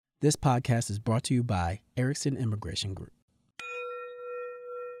This podcast is brought to you by Erickson Immigration Group.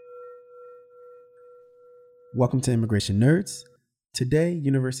 Welcome to Immigration Nerds. Today,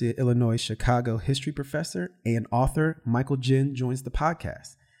 University of Illinois Chicago history professor and author Michael Jin joins the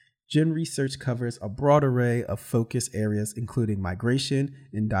podcast. Jin research covers a broad array of focus areas, including migration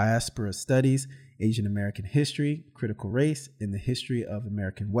and diaspora studies, Asian American history, critical race, and the history of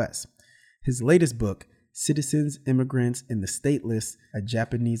American West. His latest book, Citizens, Immigrants, and the Stateless, a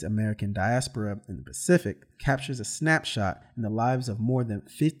Japanese American Diaspora in the Pacific, captures a snapshot in the lives of more than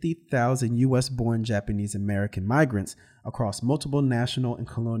 50,000 U.S.-born Japanese American migrants across multiple national and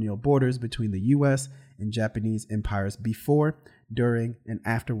colonial borders between the U.S. and Japanese empires before, during, and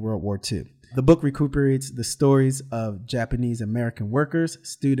after World War II. The book recuperates the stories of Japanese American workers,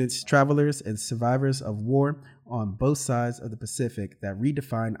 students, travelers, and survivors of war on both sides of the Pacific that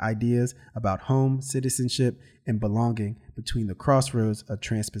redefine ideas about home, citizenship, and belonging between the crossroads of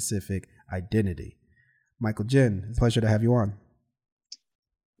trans-Pacific identity. Michael Jin, it's a pleasure to have you on.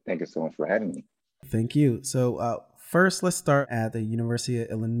 Thank you so much for having me. Thank you. So first, let's start at the University of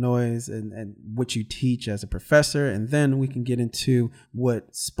Illinois and what you teach as a professor, and then we can get into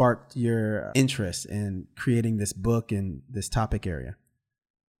what sparked your interest in creating this book and this topic area.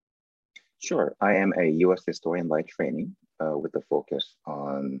 Sure. I am a U.S. historian by training with a focus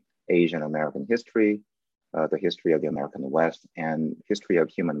on Asian American history, the history of the American West, and history of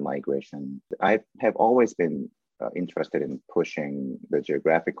human migration. I have always been interested in pushing the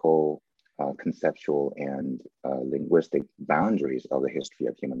geographical, conceptual, and linguistic boundaries of the history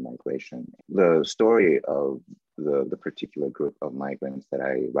of human migration. The story of the particular group of migrants that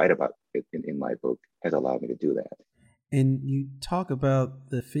I write about in my book has allowed me to do that. And you talk about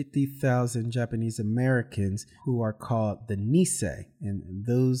the 50,000 Japanese Americans who are called the Nisei. And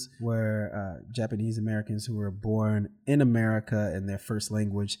those were Japanese Americans who were born in America and their first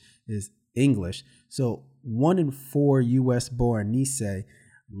language is English. So 1 in 4 U.S. born Nisei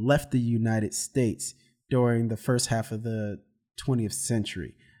left the United States during the first half of the 20th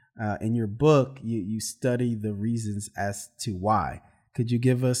century. In your book, you study the reasons as to why. Could you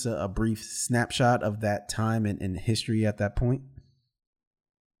give us a brief snapshot of that time and history at that point?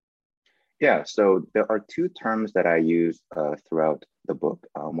 Yeah, so there are 2 terms that I use throughout the book.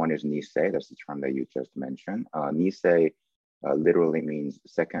 One is Nisei, that's the term that you just mentioned. Nisei literally means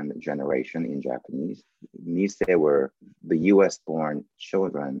second generation in Japanese. Nisei were the US-born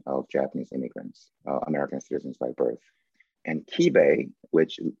children of Japanese immigrants, American citizens by birth. And Kibei,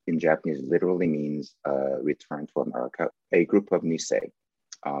 which in Japanese literally means return to America, a group of Nisei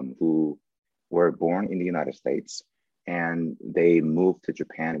who were born in the United States, and they moved to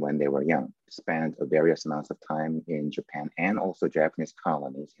Japan when they were young, spent various amounts of time in Japan and also Japanese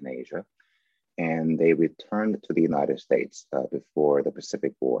colonies in Asia. And they returned to the United States before the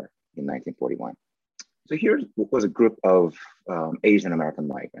Pacific War in 1941. So here was a group of Asian American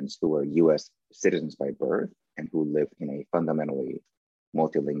migrants who were US citizens by birth and who lived in a fundamentally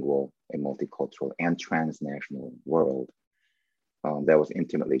multilingual and multicultural and transnational world that was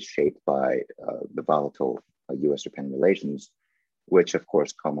intimately shaped by the volatile US-Japan relations, which of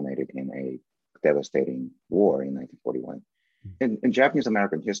course culminated in a devastating war in 1941. In Japanese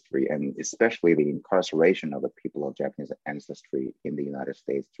American history, and especially the incarceration of the people of Japanese ancestry in the United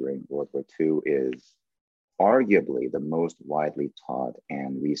States during World War II is arguably the most widely taught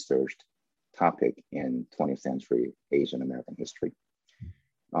and researched topic in 20th century Asian American history.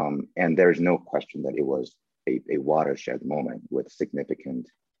 And there's no question that it was a watershed moment with significant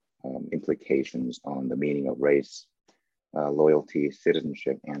implications on the meaning of race, loyalty,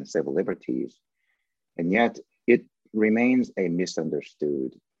 citizenship, and civil liberties. And yet it remains a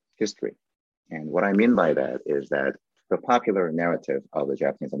misunderstood history. And what I mean by that is that the popular narrative of the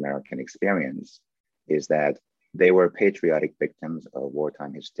Japanese American experience is that they were patriotic victims of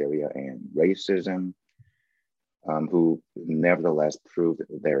wartime hysteria and racism, who nevertheless proved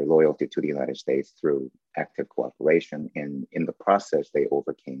their loyalty to the United States through active cooperation. And in the process, they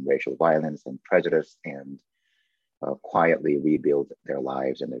overcame racial violence and prejudice and quietly rebuilt their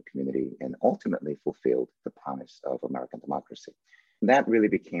lives and their community and ultimately fulfilled the promise of American democracy. That really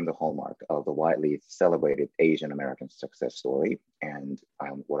became the hallmark of the widely celebrated Asian American success story. And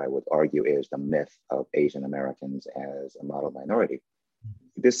what I would argue is the myth of Asian Americans as a model minority.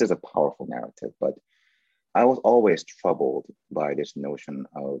 This is a powerful narrative, but I was always troubled by this notion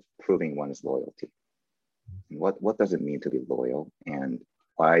of proving one's loyalty. What does it mean to be loyal? And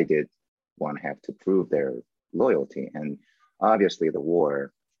why did one have to prove their loyalty? And obviously the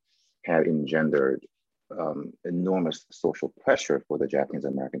war had engendered enormous social pressure for the Japanese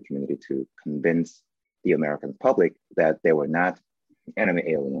American community to convince the American public that they were not enemy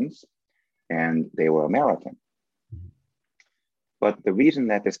aliens, and they were American. But the reason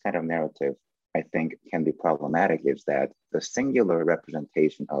that this kind of narrative, I think, can be problematic is that the singular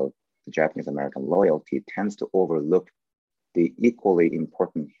representation of the Japanese American loyalty tends to overlook the equally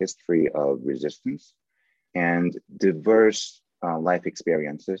important history of resistance and diverse life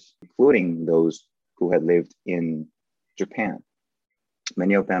experiences, including those who had lived in Japan.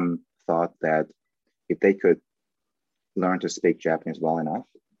 Many of them thought that if they could learn to speak Japanese well enough,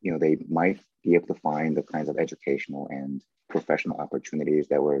 they might be able to find the kinds of educational and professional opportunities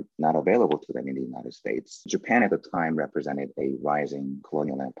that were not available to them in the United States. Japan at the time represented a rising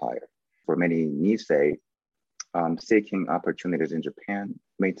colonial empire. For many Nisei, seeking opportunities in Japan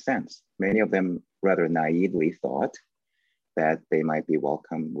made sense. Many of them rather naively thought that they might be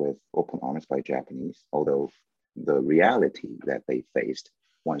welcomed with open arms by Japanese, although the reality that they faced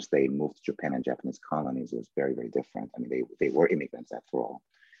once they moved to Japan and Japanese colonies was very, very different. I mean, they were immigrants after all,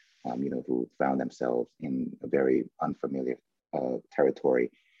 who found themselves in a very unfamiliar territory.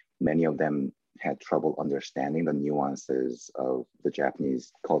 Many of them had trouble understanding the nuances of the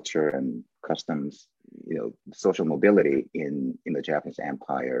Japanese culture and customs. Social mobility in the Japanese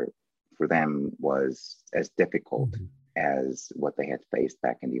Empire for them was as difficult as what they had faced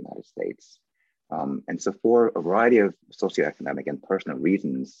back in the United States. And so for a variety of socioeconomic and personal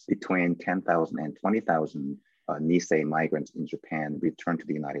reasons, between 10,000 and 20,000 Nisei migrants in Japan returned to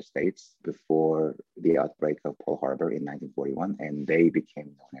the United States before the outbreak of Pearl Harbor in 1941, and they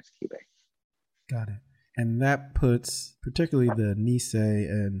became known as Kibei. Got it. And that puts particularly the Nisei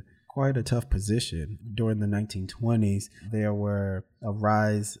in quite a tough position. During the 1920s, there were a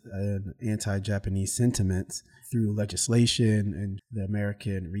rise in anti-Japanese sentiments through legislation and the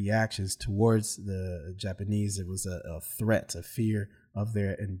American reactions towards the Japanese. It was a threat, a fear of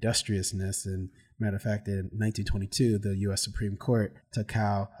their industriousness. And matter of fact, in 1922, the U.S. Supreme Court,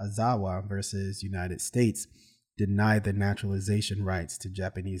 Takao Ozawa versus United States, denied the naturalization rights to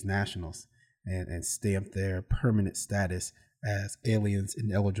Japanese nationals and stamped their permanent status as aliens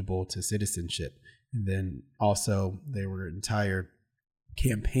ineligible to citizenship. And then also there were entire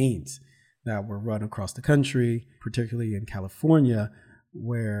campaigns that were run across the country, particularly in California,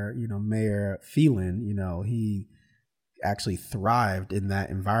 where, Mayor Phelan, he actually thrived in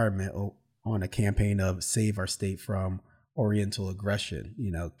that environment on a campaign of save our state from Oriental aggression,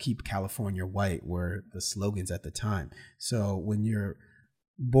 keep California white were the slogans at the time. So when you're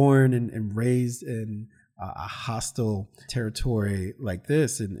born and raised in a hostile territory like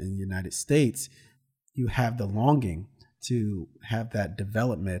this in the United States, you have the longing to have that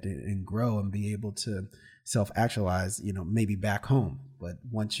development and grow and be able to self-actualize, maybe back home. But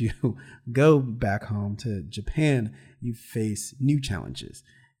once you go back home to Japan, you face new challenges.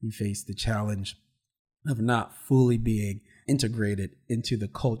 You face the challenge of not fully being integrated into the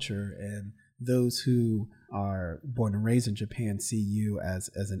culture, and those who are born and raised in Japan see you as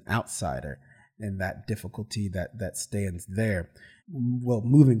an outsider, and that difficulty that stands there. Well,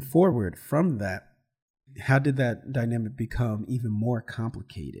 moving forward from that, how did that dynamic become even more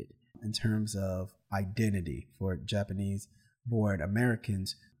complicated in terms of identity for Japanese-born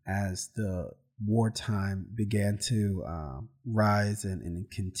Americans as the wartime began to rise and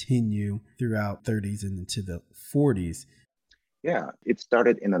continue throughout 30s and into the 40s? Yeah, it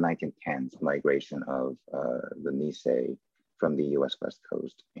started in the 1910s, migration of the Nisei from the US West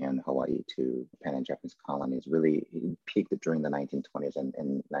Coast and Hawaii to Japan and Japanese colonies really peaked during the 1920s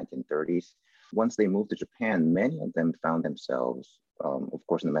and 1930s. Once they moved to Japan, many of them found themselves, of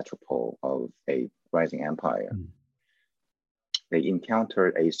course, in the metropole of a rising empire. They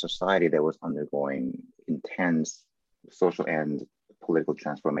encountered a society that was undergoing intense social and political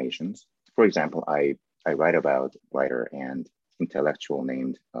transformations. For example, I write about writer and intellectual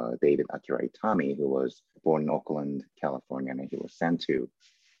named David Akira Itami, who was born in Oakland, California, and he was sent to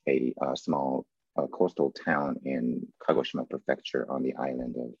a small coastal town in Kagoshima Prefecture on the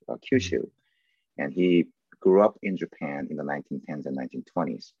island of Kyushu. And he grew up in Japan in the 1910s and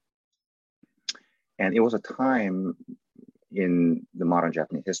 1920s. And it was a time in the modern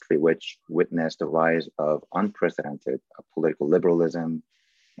Japanese history which witnessed the rise of unprecedented political liberalism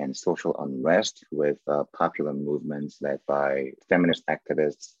and social unrest with popular movements led by feminist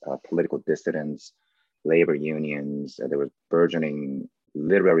activists, political dissidents, labor unions. There was burgeoning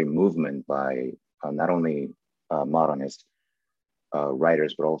literary movement by not only modernist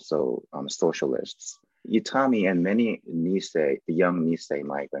writers, but also socialists. Itami and many Nisei, the young Nisei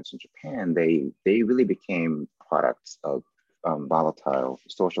migrants in Japan, they really became products of volatile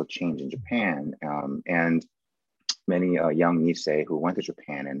social change in Japan. And many young Nisei who went to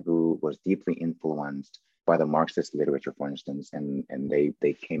Japan and who was deeply influenced by the Marxist literature, for instance, and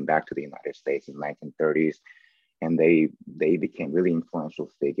they came back to the United States in the 1930s, and they became really influential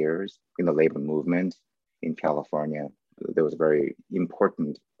figures in the labor movement in California. There was a very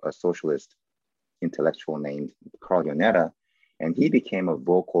important socialist intellectual named Carl Yoneda, and he became a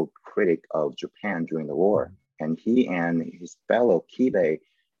vocal critic of Japan during the war. And he and his fellow Kibei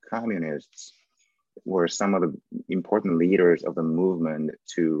communists were some of the important leaders of the movement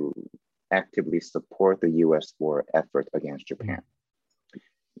to actively support the US war effort against Japan.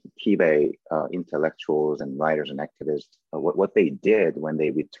 Kibei intellectuals and writers and activists, what they did when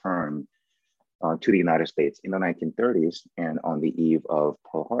they returned to the United States in the 1930s and on the eve of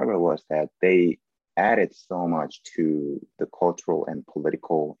Pearl Harbor was that they added so much to the cultural and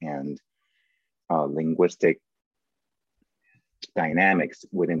political and linguistic dynamics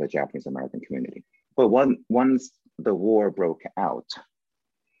within the Japanese American community. But once the war broke out,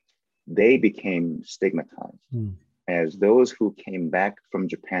 they became stigmatized as those who came back from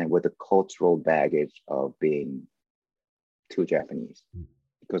Japan with the cultural baggage of being too Japanese,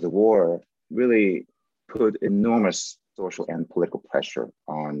 because the war really put enormous social and political pressure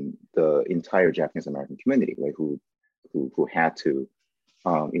on the entire Japanese American community, right, who had to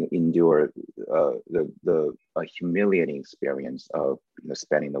endure the humiliating experience of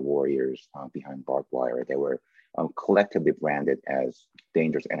spending the war years behind barbed wire. They were collectively branded as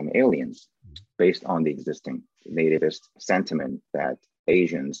dangerous enemy aliens based on the existing nativist sentiment that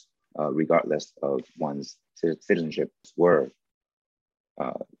Asians, regardless of one's citizenship, were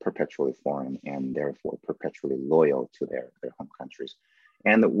perpetually foreign and therefore perpetually loyal to their home countries.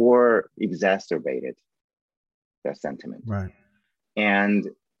 And the war exacerbated that sentiment. Right. And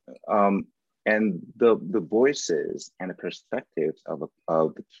the voices and the perspectives of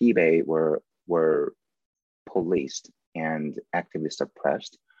the Kibei were policed and actively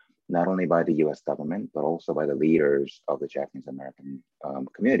suppressed, not only by the US government, but also by the leaders of the Japanese American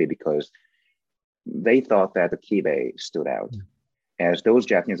community, because they thought that the Kibei stood out as those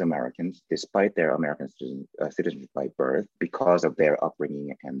Japanese Americans, despite their American citizenship by birth, because of their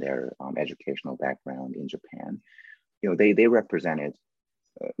upbringing and their educational background in Japan, they represented,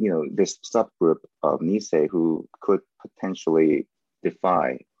 this subgroup of Nisei who could potentially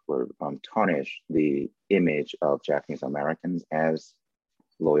defy or tarnish the image of Japanese Americans as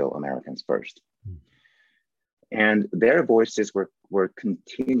loyal Americans first. And their voices were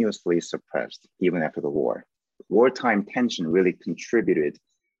continuously suppressed even after the war. Wartime tension really contributed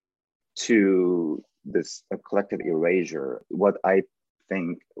to this collective erasure, what I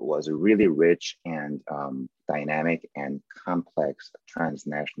think was a really rich and dynamic and complex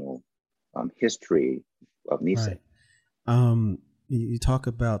transnational history of Nisei. Right. You talk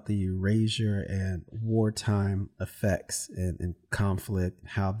about the erasure and wartime effects and conflict,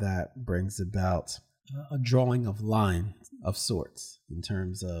 how that brings about a drawing of line of sorts in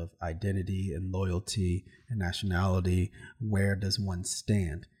terms of identity and loyalty and nationality. Where does one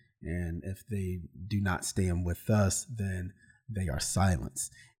stand? And if they do not stand with us, then they are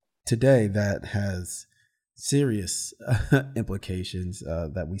silenced. Today, that has serious implications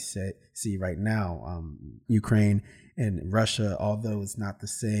that we see right now. Ukraine and Russia, although it's not the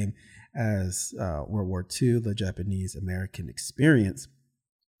same as World War II, the Japanese American experience,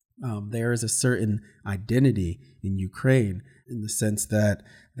 there is a certain identity in Ukraine in the sense that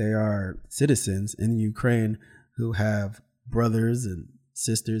they are citizens in Ukraine who have brothers and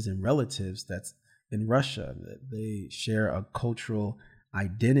sisters and relatives that's in Russia. They share a cultural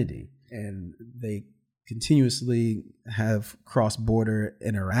identity and they continuously have cross-border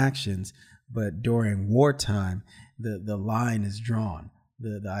interactions, but during wartime, the line is drawn.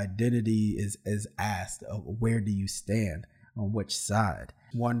 The identity is asked, where do you stand? On which side?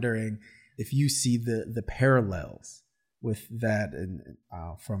 Wondering if you see the parallels with that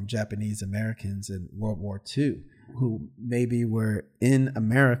from Japanese Americans in World War II, who maybe were in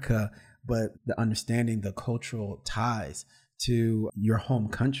America, but the understanding the cultural ties to your home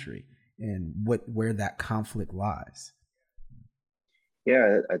country and where that conflict lies.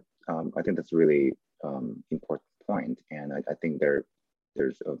 Yeah, I think that's a really important point, and I think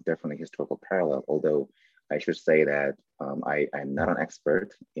there's definitely historical parallel. Although I should say that I'm not an expert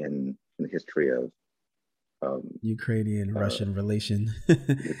in the history of Ukrainian-Russian relation.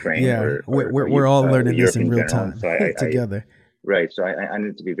 Ukraine, yeah, we're all learning this in real time so together. Right. So I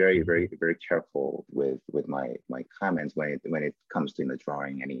need to be very, very, very careful with my comments when it comes to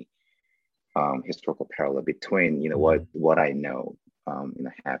drawing any historical parallel between what I know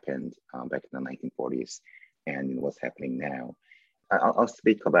happened back in the 1940s and what's happening now. I'll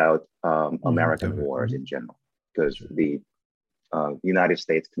speak about American wars in general, because the United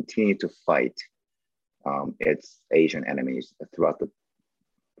States continued to fight its Asian enemies throughout the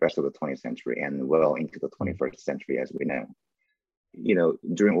rest of the 20th century and well into the 21st century, as we know.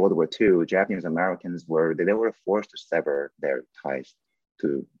 During World War II, Japanese Americans were forced to sever their ties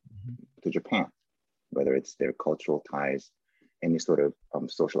to Japan, whether it's their cultural ties, any sort of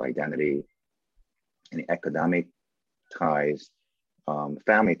social identity, any economic ties,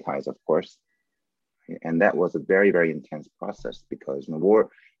 family ties, of course. And that was a very, very intense process because war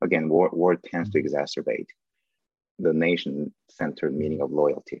tends to exacerbate the nation-centered meaning of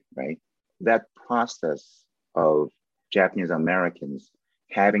loyalty, right? That process of Japanese Americans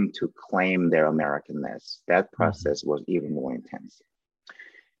having to claim their Americanness, that process was even more intense.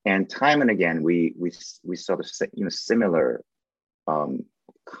 And time and again, we saw the similar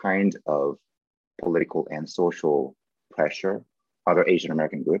kind of political and social pressure, other Asian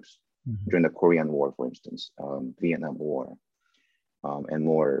American groups during the Korean War, for instance, Vietnam War, and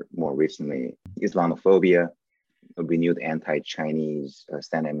more recently, Islamophobia, renewed anti-Chinese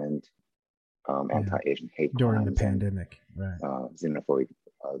sentiment, anti-Asian hate during crimes, the pandemic, right? Xenophobic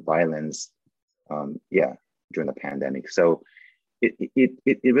violence, during the pandemic. So it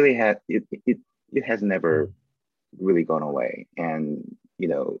really it has never really gone away. And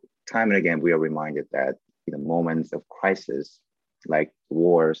time and again we are reminded that moments of crisis like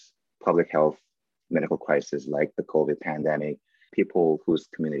wars, public health, medical crisis like the COVID pandemic, people whose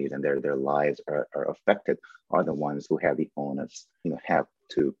communities and their lives are affected are the ones who have the onus, have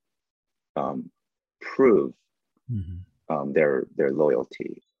to prove their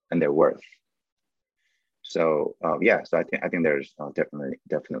loyalty and their worth. So so I think there's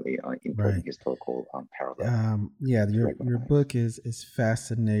definitely important historical parallel. Your book is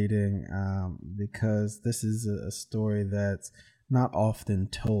fascinating because this is a story that's not often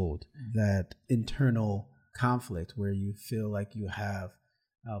told. That internal conflict where you feel like you have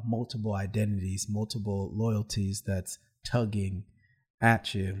multiple identities, multiple loyalties that's tugging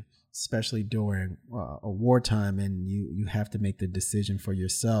at you, especially during a wartime, and you have to make the decision for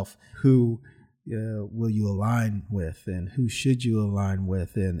yourself who will you align with and who should you align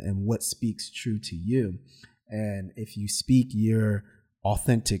with and what speaks true to you. And if you speak your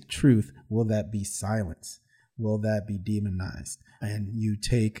authentic truth, will that be silenced? Will that be demonized? And you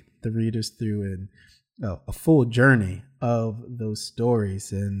take the readers through a full journey of those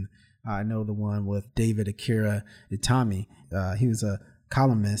stories. And I know the one with David Akira Itami. He was a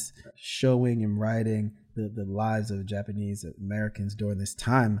columnist showing and writing the lives of Japanese Americans during this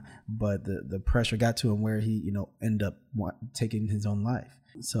time, but the pressure got to him where he ended up taking his own life.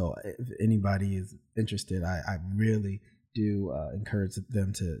 So if anybody is interested, I really do encourage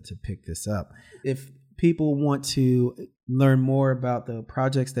them to pick this up. If people want to learn more about the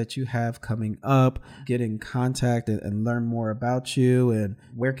projects that you have coming up, get in contact and learn more about you, and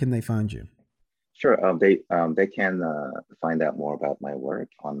where can they find you? Sure. They can find out more about my work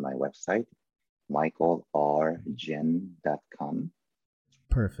on my website, michaelrjin.com.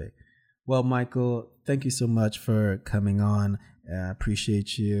 Perfect. Well, Michael, thank you so much for coming on. I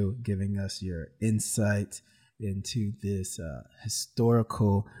appreciate you giving us your insight into this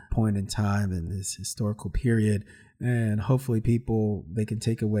historical point in time and this historical period. And hopefully they can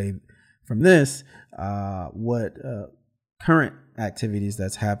take away from this what current activities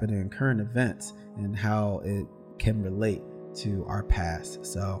that's happening, current events, and how it can relate to our past.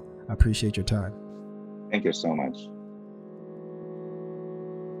 So I appreciate your time. Thank you so much.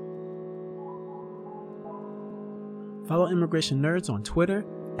 Follow Immigration Nerds on Twitter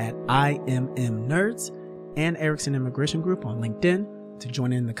at IMMNerds and Erickson Immigration Group on LinkedIn to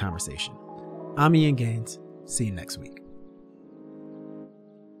join in the conversation. I'm Ian Gaines. See you next week.